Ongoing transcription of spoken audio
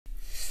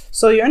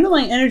So your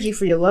underlying energy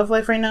for your love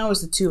life right now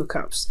is the Two of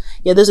Cups.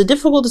 Yeah, there's a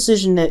difficult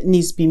decision that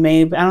needs to be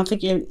made, but I don't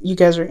think you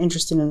guys are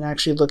interested in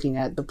actually looking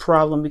at the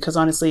problem, because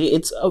honestly,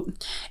 it's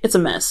a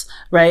mess,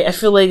 right? I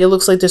feel like it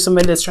looks like there's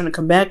somebody that's trying to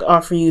come back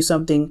offering you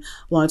something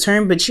long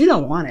term, but you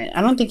don't want it.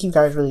 I don't think you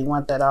guys really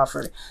want that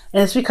offer.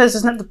 And it's because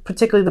it's not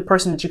particularly the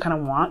person that you kind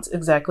of want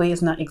exactly.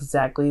 It's not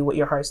exactly what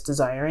your heart's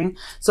desiring.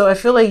 So I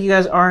feel like you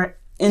guys are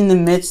in the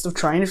midst of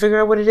trying to figure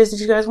out what it is that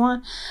you guys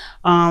want.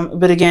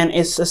 But again,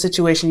 it's a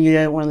situation you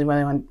don't really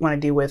want to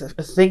deal with.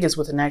 I think it's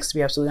with an ex, to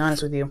be absolutely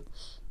honest with you.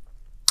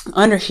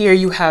 Under here,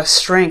 you have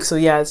strength. So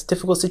yeah, it's a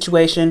difficult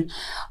situation.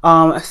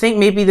 I think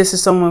maybe this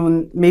is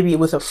someone maybe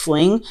with a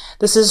fling.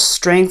 This is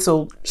strength.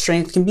 So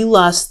strength can be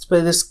lust, but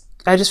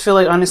I just feel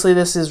like, honestly,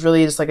 this is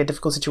really just like a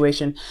difficult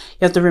situation.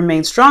 You have to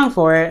remain strong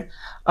for it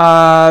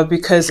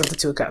because of the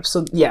Two of Cups.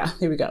 So yeah,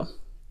 here we go.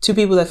 Two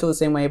people that feel the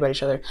same way about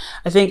each other.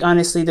 I think,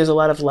 honestly, there's a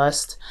lot of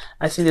lust.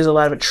 I think there's a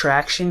lot of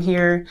attraction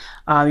here.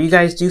 You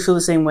guys do feel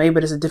the same way,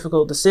 but it's a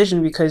difficult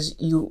decision because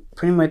you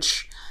pretty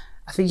much,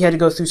 I think you had to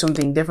go through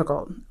something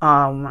difficult.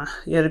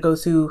 You had to go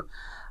through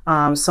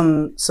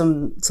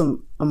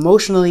some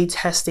emotionally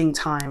testing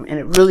time, and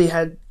it really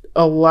had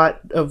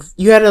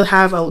you had to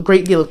have a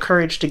great deal of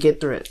courage to get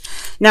through it.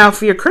 Now,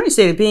 for your current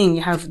state of being,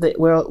 you have the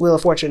Wheel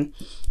of Fortune.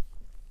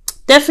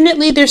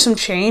 Definitely there's some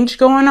change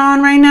going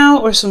on right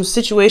now, or some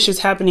situations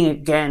happening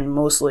again,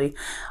 mostly,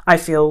 I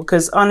feel.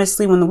 Because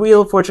honestly, when the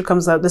Wheel of Fortune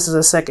comes out, this is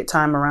a second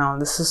time around.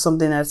 This is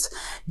something that's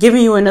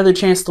giving you another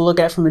chance to look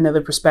at from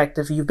another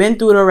perspective. You've been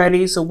through it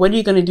already, so what are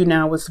you going to do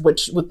now with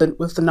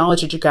the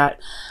knowledge that you got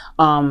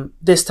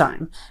this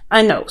time?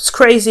 I know, it's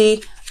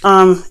crazy.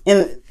 And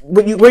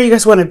where you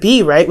guys want to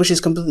be, right, which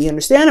is completely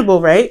understandable,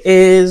 right,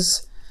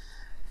 is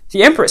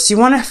the Empress. You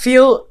want to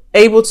feel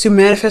able to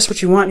manifest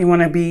what you want. You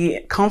want to be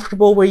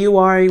comfortable where you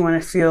are. You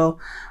want to feel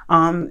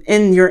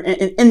in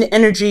the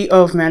energy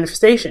of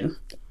manifestation.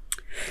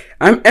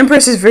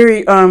 Empress is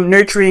very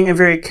nurturing and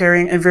very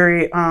caring and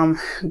very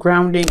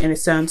grounding in a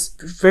sense,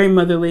 very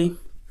motherly.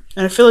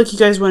 And I feel like you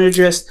guys want to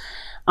just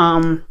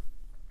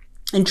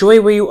enjoy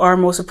where you are,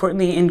 most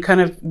importantly, and kind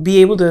of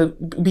be able to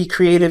be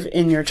creative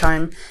in your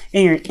time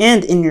and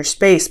in your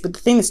space. But the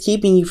thing that's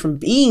keeping you from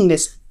being the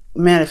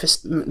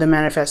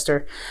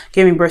manifester,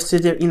 giving birth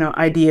to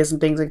ideas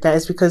and things like that,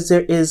 is because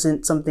there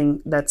isn't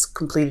something that's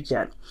completed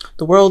yet.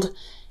 The world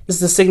is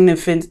the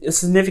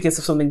significance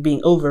of something being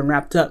over and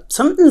wrapped up.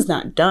 Something's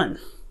not done.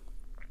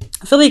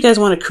 I feel like you guys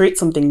want to create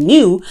something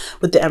new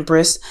with the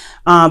Empress,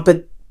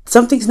 but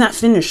something's not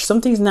finished.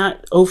 Something's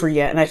not over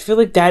yet. And I feel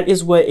like that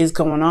is what is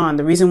going on.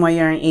 The reason why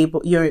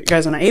you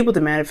guys are not able to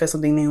manifest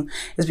something new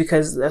is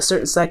because a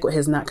certain cycle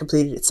has not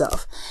completed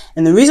itself.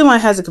 And the reason why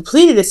it hasn't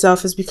completed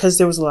itself is because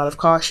there was a lot of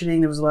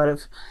cautioning. There was a lot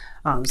of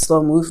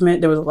slow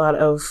movement. There was a lot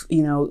of,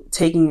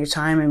 taking your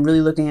time and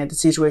really looking at the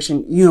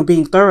situation,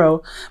 being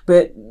thorough,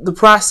 but the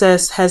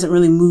process hasn't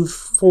really moved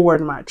forward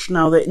much.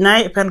 Now, the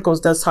Knight of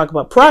Pentacles does talk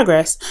about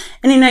progress.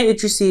 Any knight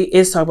that you see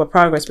is talking about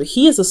progress, but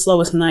he is the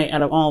slowest knight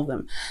out of all of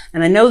them.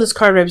 And I know this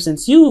card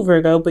represents you,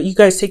 Virgo, but you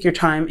guys take your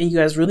time and you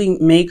guys really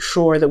make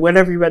sure that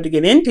whatever you're about to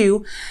get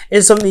into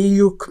is something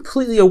you're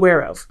completely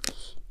aware of.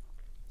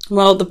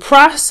 Well, the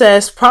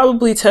process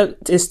probably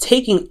is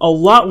taking a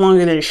lot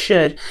longer than it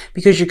should,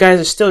 because you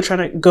guys are still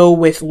trying to go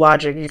with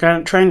logic. You're kind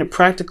of trying to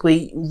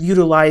practically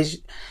utilize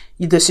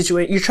the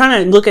situation. You're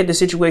trying to look at the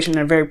situation in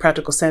a very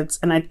practical sense.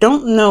 And I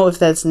don't know if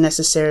that's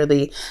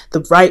necessarily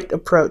the right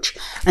approach.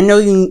 I know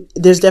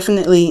there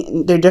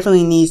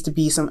definitely needs to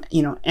be some,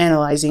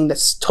 analyzing.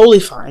 That's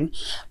totally fine.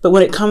 But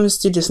when it comes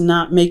to just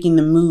not making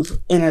the move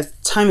in a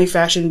timely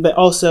fashion, but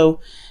also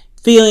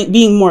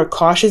being more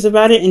cautious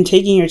about it and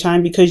taking your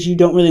time because you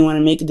don't really want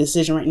to make a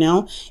decision right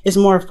now, is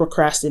more of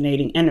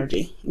procrastinating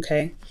energy.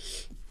 Okay.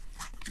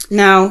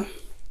 Now,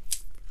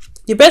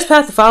 your best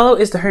path to follow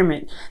is the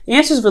Hermit. The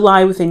answers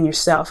lie within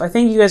yourself. I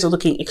think you guys are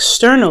looking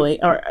externally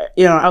or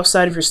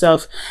outside of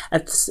yourself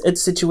at the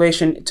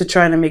situation to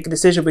try to make a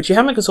decision, but you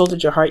haven't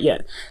consulted your heart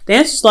yet. The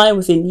answers lie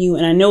within you,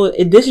 and I know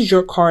this is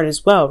your card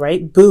as well,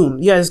 right? Boom.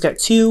 You guys got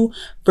 2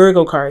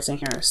 Virgo cards in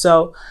here.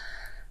 So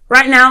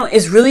right now,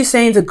 it's really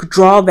saying to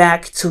draw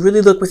back, to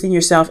really look within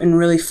yourself and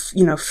really,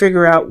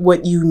 figure out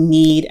what you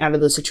need out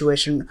of the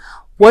situation.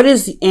 What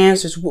is the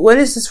answers? What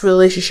is this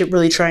relationship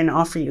really trying to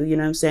offer you? You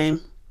know what I'm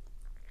saying?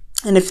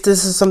 And if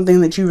this is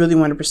something that you really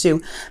want to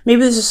pursue,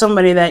 maybe this is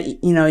somebody that,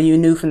 you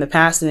knew from the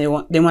past and they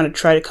want to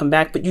try to come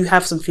back, but you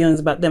have some feelings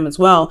about them as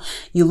well.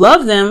 You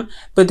love them,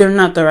 but they're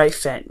not the right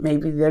fit.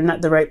 Maybe they're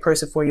not the right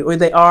person for you, or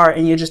they are,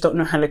 and you just don't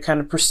know how to kind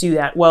of pursue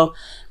that. Well,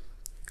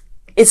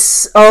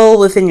 it's all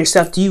within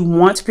yourself. Do you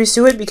want to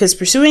pursue it? Because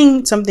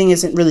pursuing something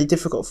isn't really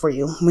difficult for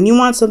you. When you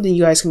want something,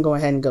 you guys can go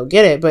ahead and go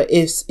get it. But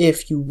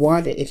if you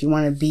want it, if you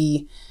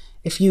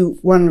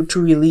want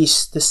to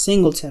release the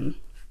singleton,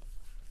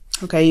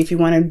 okay, if you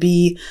want to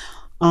be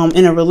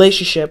in a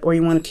relationship or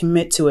you want to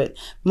commit to it,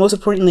 most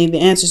importantly, the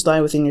answers lie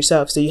within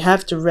yourself. So you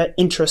have to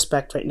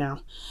introspect right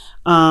now.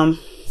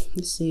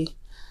 Let's see.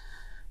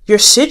 your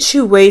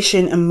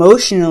situation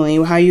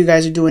emotionally, how you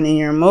guys are doing in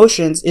your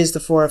emotions, is the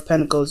Four of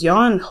Pentacles.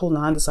 Y'all holding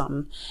on to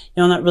something.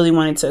 You're not really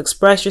wanting to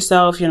express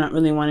yourself. You're not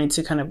really wanting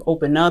to kind of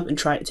open up and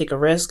try to take a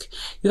risk.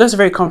 You guys are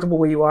very comfortable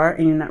where you are,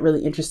 and you're not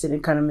really interested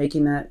in kind of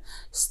making that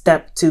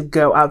step to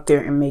go out there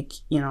and make,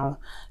 to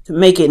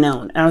make it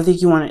known. I don't think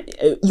you want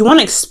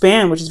to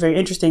expand, which is very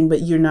interesting,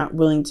 but you're not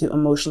willing to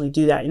emotionally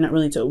do that. You're not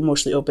willing to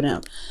emotionally open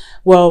up.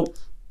 Well,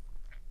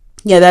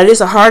 yeah, that is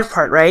a hard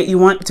part, right? You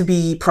want to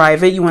be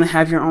private. You want to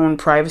have your own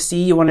privacy.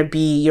 You want to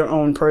be your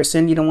own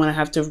person. You don't want to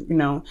have to, you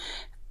don't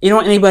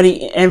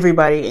want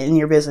everybody in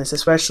your business,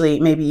 especially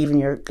maybe even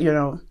your,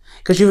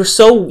 because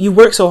you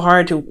work so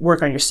hard to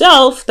work on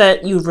yourself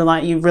that you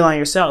rely on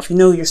yourself. You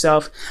know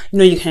yourself. You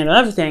know you can handle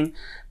everything,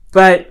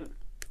 but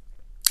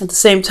at the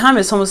same time,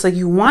 it's almost like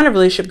you want a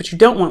relationship, but you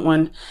don't want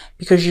one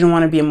because you don't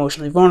want to be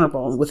emotionally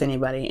vulnerable with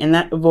anybody. And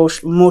that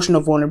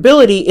emotional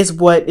vulnerability is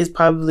what is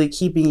probably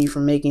keeping you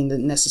from making the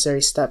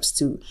necessary steps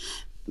to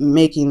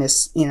making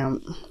this,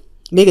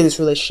 making this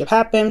relationship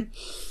happen,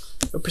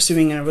 or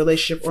pursuing a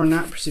relationship or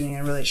not pursuing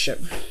a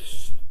relationship.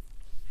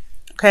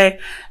 Okay,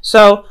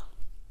 so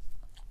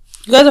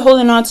you guys are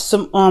holding on to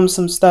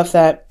some stuff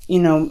that,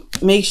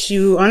 makes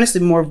you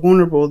honestly more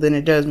vulnerable than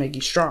it does make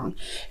you strong.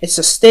 It's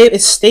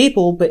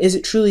stable, but is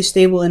it truly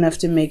stable enough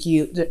to make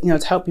you, to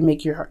help you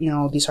make your,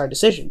 these hard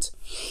decisions?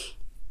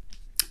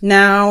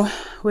 Now,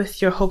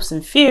 with your hopes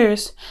and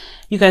fears,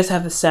 you guys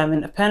have the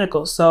Seven of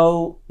Pentacles.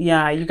 So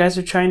yeah, you guys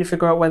are trying to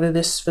figure out whether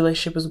this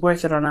relationship is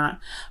worth it or not.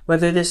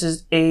 Whether this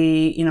is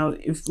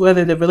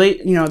whether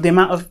the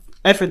amount of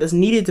effort that's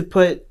needed to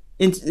put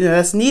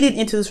that's needed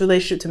into this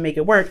relationship to make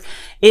it work,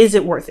 is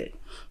it worth it?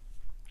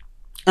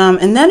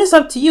 And that is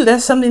up to you.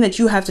 That's something that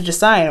you have to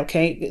decide,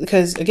 okay?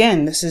 Because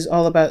again, this is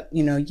all about,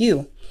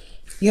 you.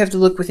 You have to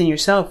look within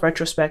yourself,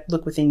 retrospect,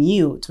 look within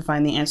you to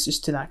find the answers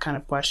to that kind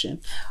of question.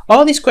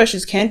 All these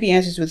questions can be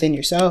answered within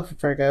yourself,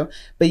 Virgo,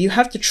 but you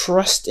have to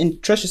trust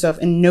yourself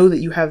and know that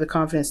you have the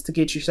confidence to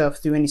get yourself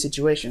through any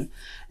situation.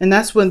 And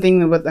that's one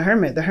thing about the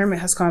Hermit. The Hermit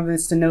has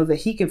confidence to know that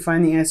he can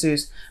find the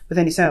answers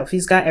within himself.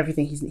 He's got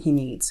everything he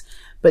needs.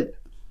 But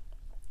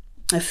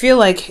I feel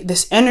like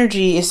this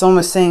energy is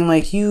almost saying,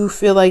 like, you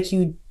feel like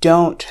you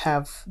don't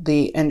have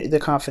the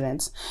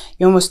confidence.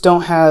 You almost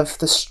don't have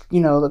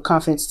the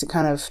confidence to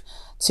kind of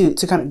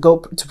go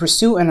to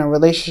pursue in a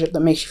relationship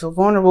that makes you feel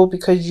vulnerable,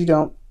 because you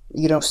don't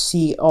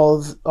see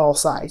all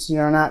sides.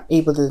 You're not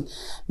able to,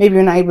 maybe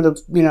you're not able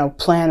to,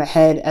 plan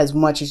ahead as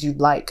much as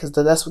you'd like, because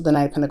that's what the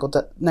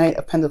Knight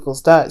of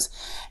Pentacles does.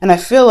 And I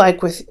feel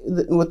like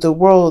with the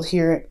world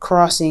here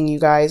crossing you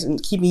guys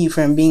and keeping you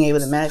from being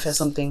able to manifest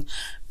something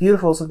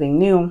beautiful, something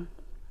new,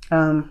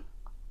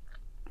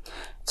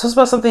 it's also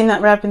about something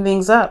not wrapping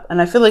things up.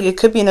 And I feel like it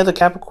could be another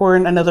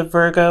Capricorn, another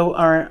Virgo,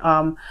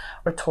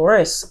 or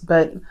Taurus,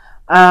 but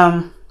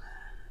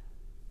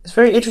it's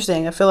very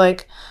interesting. I feel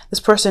like this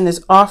person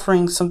is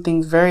offering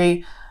something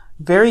very,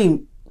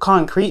 very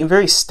concrete and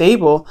very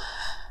stable,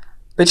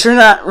 but you're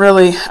not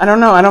really, I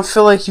don't know. I don't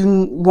feel like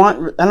you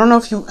want, I don't know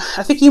if you,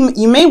 I think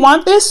you may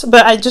want this,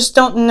 but I just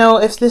don't know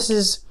if this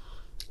is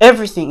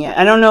everything yet.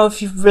 I don't know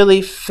if you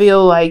really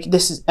feel like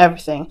this is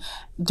everything.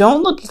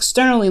 Don't look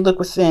externally, look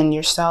within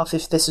yourself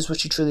if this is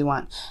what you truly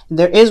want.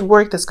 There is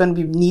work that's going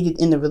to be needed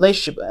in the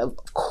relationship,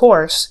 of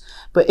course,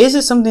 but is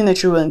it something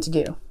that you're willing to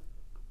do?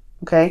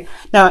 Okay.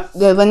 Now,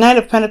 the Knight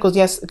of Pentacles,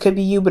 yes, it could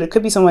be you, but it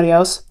could be somebody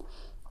else.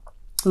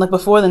 Like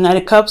before, the Knight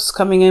of Cups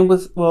coming in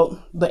with,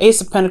 well, the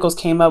Ace of Pentacles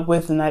came up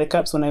with the Knight of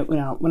Cups when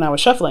I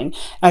was shuffling,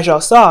 as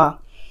y'all saw.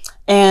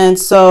 And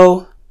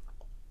so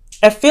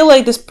I feel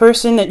like this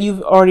person that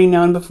you've already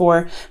known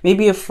before,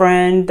 maybe a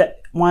friend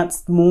that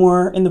wants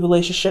more in the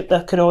relationship,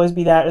 that could always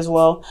be that as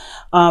well.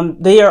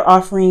 They are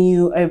offering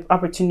you an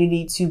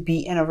opportunity to be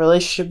in a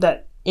relationship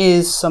that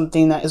is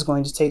something that is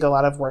going to take a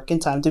lot of work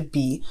and time to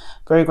be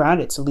very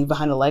grounded, to leave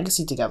behind a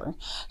legacy together.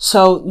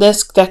 So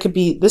this could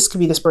be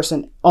this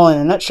person all in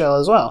a nutshell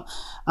as well.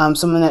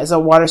 Someone that is a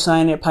water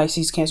sign, a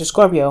Pisces, Cancer,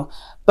 Scorpio,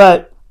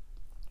 but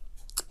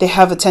they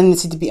have a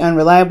tendency to be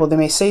unreliable. They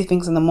may say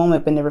things in the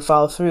moment but never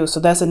follow through. So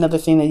that's another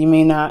thing that you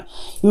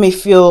may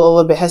feel a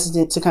little bit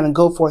hesitant to kind of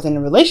go forth in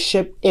a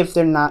relationship if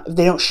they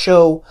don't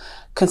show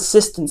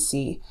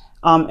consistency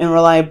and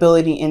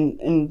reliability,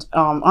 and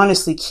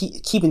honestly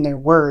keeping their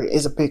word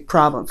is a big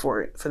problem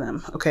for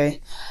them.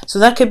 Okay, so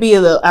that could be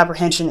a little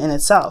apprehension in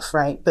itself,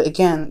 right? But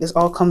again, this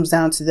all comes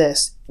down to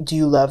this: do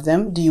you love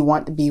them? Do you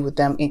want to be with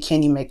them? And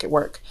can you make it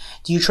work?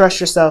 Do you trust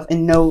yourself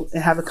and know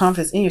and have the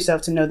confidence in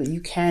yourself to know that you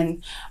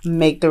can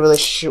make the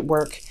relationship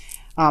work?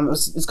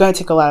 It's going to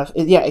take a lot of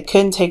it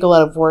can take a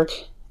lot of work.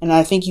 And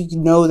I think you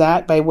know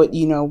that by what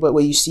you know, but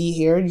what you see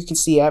here, you can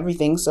see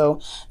everything. So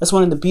that's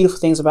one of the beautiful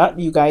things about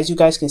you guys. You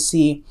guys can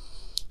see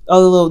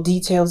all the little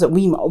details that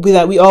we all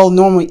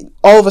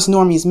of us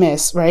normies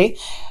miss, right?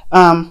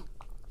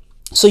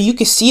 So you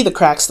can see the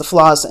cracks, the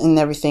flaws, and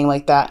everything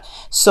like that.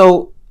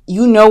 So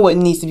you know what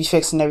needs to be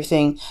fixed and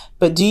everything.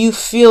 But do you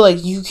feel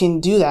like you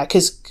can do that?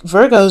 Because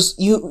Virgos,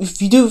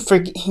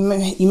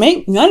 you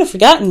might have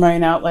forgotten right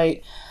now,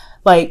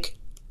 like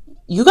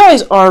you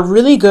guys are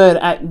really good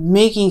at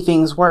making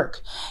things work.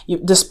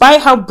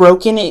 Despite how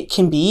broken it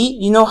can be,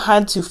 you know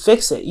how to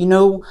fix it. You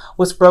know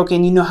what's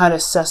broken. You know how to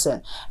assess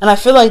it. And I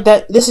feel like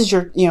that this is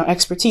your,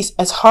 expertise.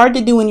 It's hard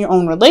to do in your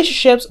own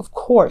relationships, of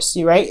course,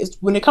 right?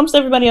 When it comes to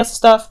everybody else's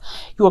stuff,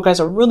 you guys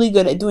are really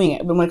good at doing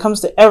it. But when it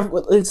comes to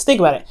let's think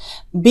about it.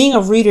 Being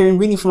a reader and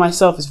reading for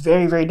myself is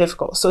very, very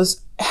difficult. So it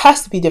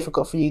has to be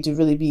difficult for you to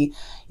really be,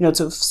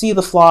 to see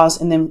the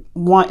flaws and then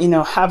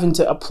having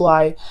to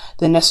apply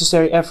the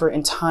necessary effort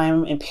and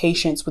time and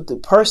patience with the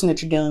person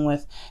that you're dealing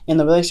with in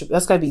the relationship.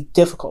 That's got to be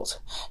difficult.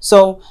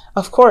 So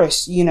of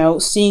course,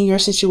 seeing your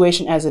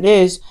situation as it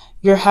is,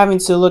 you're having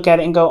to look at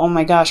it and go, oh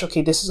my gosh,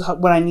 okay, this is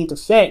what I need to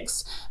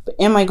fix. But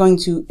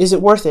is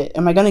it worth it?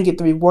 Am I going to get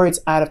the rewards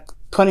out of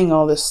putting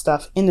all this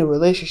stuff in the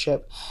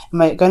relationship?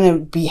 Am I going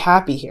to be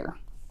happy here?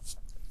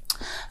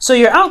 So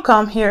your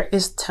outcome here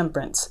is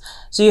temperance.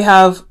 So you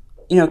have,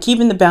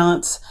 keeping the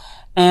balance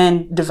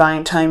and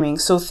divine timing.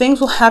 So things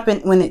will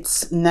happen when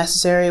it's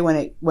necessary, when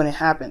it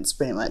happens,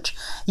 pretty much.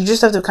 You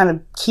just have to kind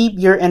of keep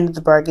your end of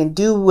the bargain,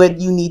 do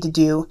what you need to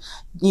do,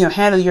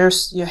 handle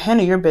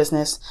your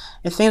business,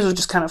 and things will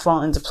just kind of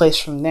fall into place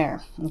from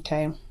there.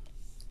 Okay.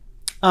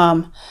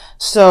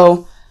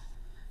 So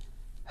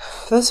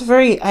that's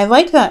I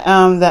like that,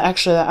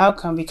 that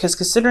outcome, because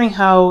considering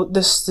how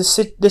this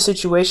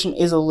situation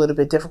is a little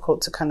bit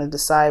difficult to kind of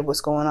decide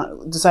what's going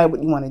on, decide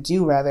what you want to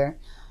do rather.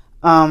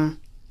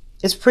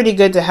 It's pretty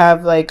good to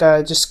have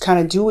just kind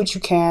of do what you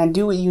can,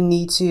 do what you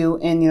need to,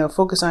 and,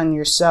 focus on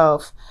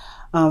yourself,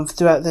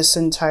 throughout this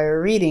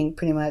entire reading,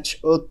 pretty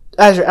much,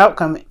 as your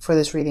outcome for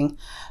this reading,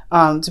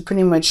 to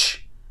pretty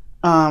much,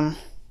 let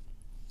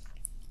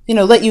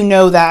you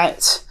know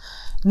that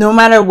no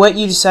matter what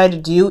you decide to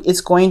do,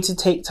 it's going to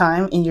take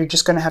time, and you're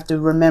just going to have to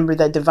remember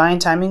that divine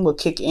timing will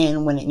kick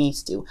in when it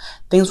needs to.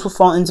 Things will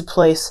fall into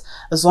place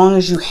as long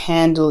as you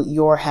handle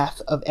your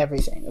half of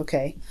everything,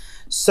 okay?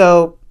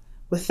 So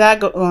with that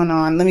going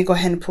on, let me go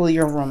ahead and pull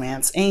your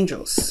romance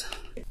angels.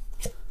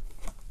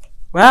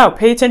 Wow,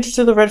 pay attention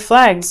to the red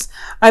flags.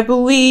 I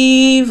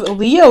believe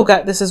Leo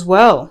got this as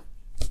well.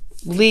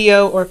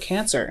 Leo or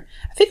Cancer.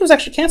 I think it was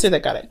actually Cancer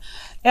that got it.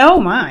 Oh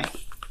my.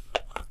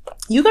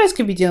 You guys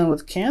could be dealing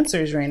with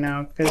Cancers right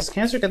now, because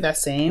Cancer got that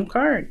same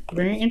card.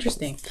 Very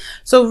interesting.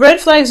 So red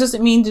flags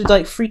doesn't mean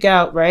to freak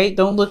out, right?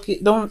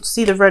 Don't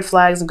see the red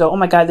flags and go, oh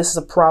my God, this is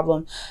a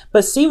problem.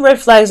 But see red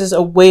flags as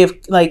a way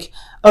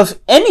of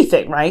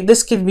anything, right?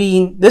 This could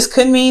mean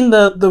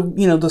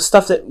the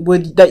stuff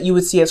that you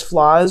would see as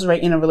flaws,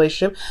 right, in a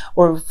relationship,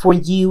 or for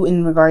you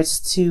in regards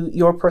to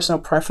your personal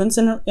preference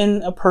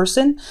in a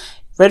person.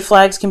 Red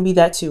flags can be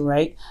that too,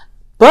 right?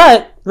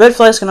 But red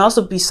flags can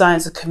also be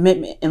signs of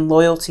commitment and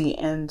loyalty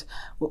and,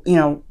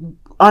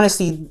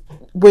 honesty,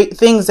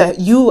 things that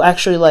you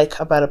actually like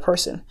about a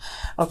person.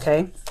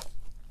 Okay.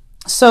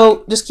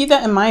 So just keep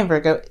that in mind,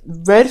 Virgo.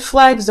 Red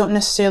flags don't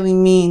necessarily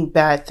mean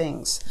bad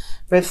things.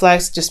 Red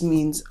flags just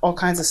means all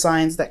kinds of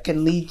signs that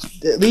can lead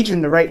you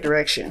in the right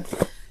direction.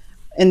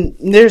 And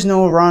there's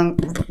no wrong,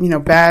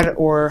 bad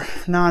or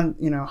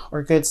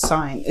or good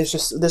sign. It's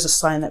just, there's a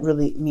sign that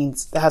really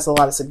that has a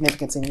lot of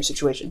significance in your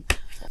situation.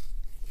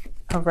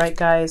 All right,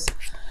 guys.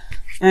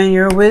 And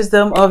your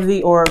wisdom of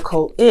the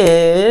oracle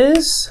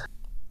is,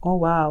 oh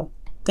wow,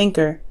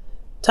 thinker.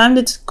 Time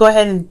to go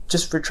ahead and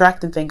just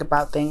retract and think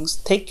about things.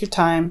 Take your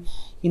time,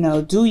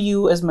 do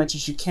you as much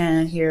as you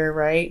can here,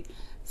 right?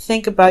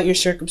 Think about your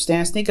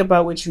circumstance. Think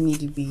about what you need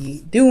to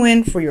be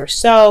doing for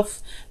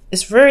yourself.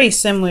 It's very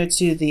similar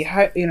to the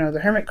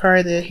Hermit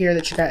card here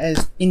that you got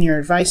as in your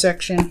advice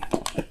section.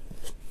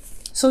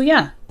 So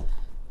yeah.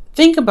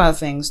 Think about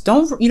things.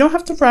 You don't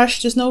have to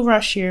rush. There's no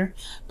rush here.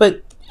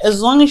 But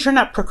as long as you're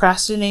not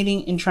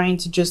procrastinating and trying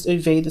to just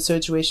evade the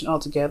situation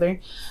altogether,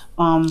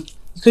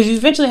 because you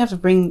eventually have to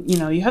bring,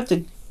 you have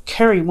to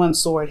carry one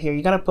sword here.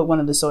 You got to put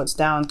one of the swords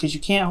down, because you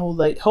can't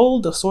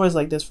hold the swords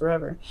like this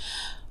forever,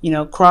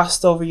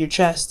 crossed over your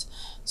chest.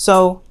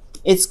 So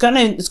it's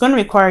gonna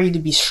require you to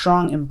be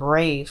strong and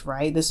brave,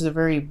 right? This is a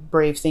very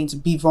brave thing, to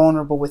be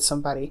vulnerable with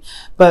somebody.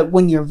 But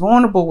when you're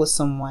vulnerable with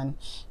someone,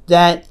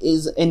 that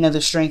is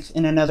another strength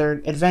and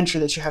another adventure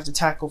that you have to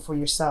tackle for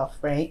yourself,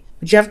 right?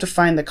 But you have to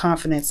find the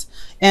confidence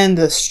and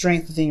the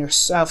strength within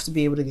yourself to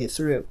be able to get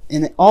through it.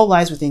 And it all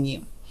lies within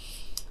you.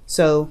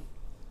 So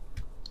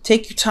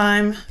take your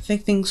time,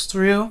 think things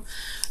through.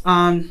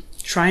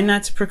 Try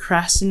not to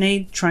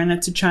procrastinate. Try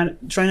not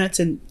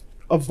to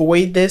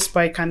avoid this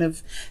by kind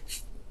of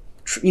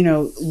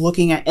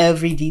looking at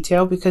every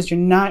detail, because you're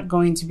not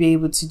going to be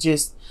able to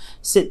just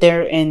sit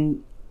there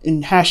and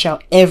hash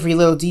out every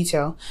little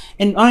detail.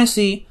 And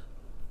honestly,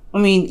 I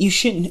mean, you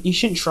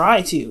shouldn't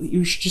try to.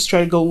 You should just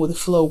try to go with the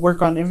flow,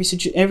 work on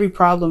every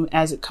problem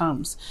as it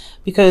comes,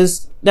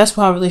 because that's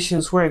how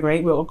relationships work,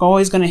 right? We're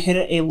always going to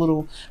hit a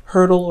little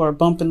hurdle or a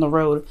bump in the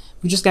road.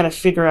 We just got to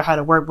figure out how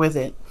to work with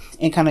it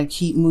and kind of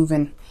keep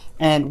moving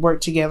and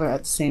work together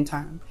at the same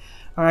time.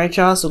 All right,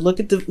 y'all. So look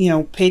at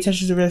pay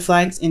attention to red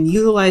flags and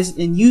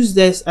use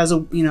this as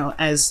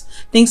as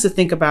things to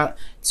think about,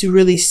 to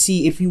really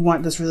see if you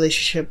want this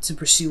relationship to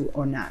pursue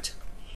or not.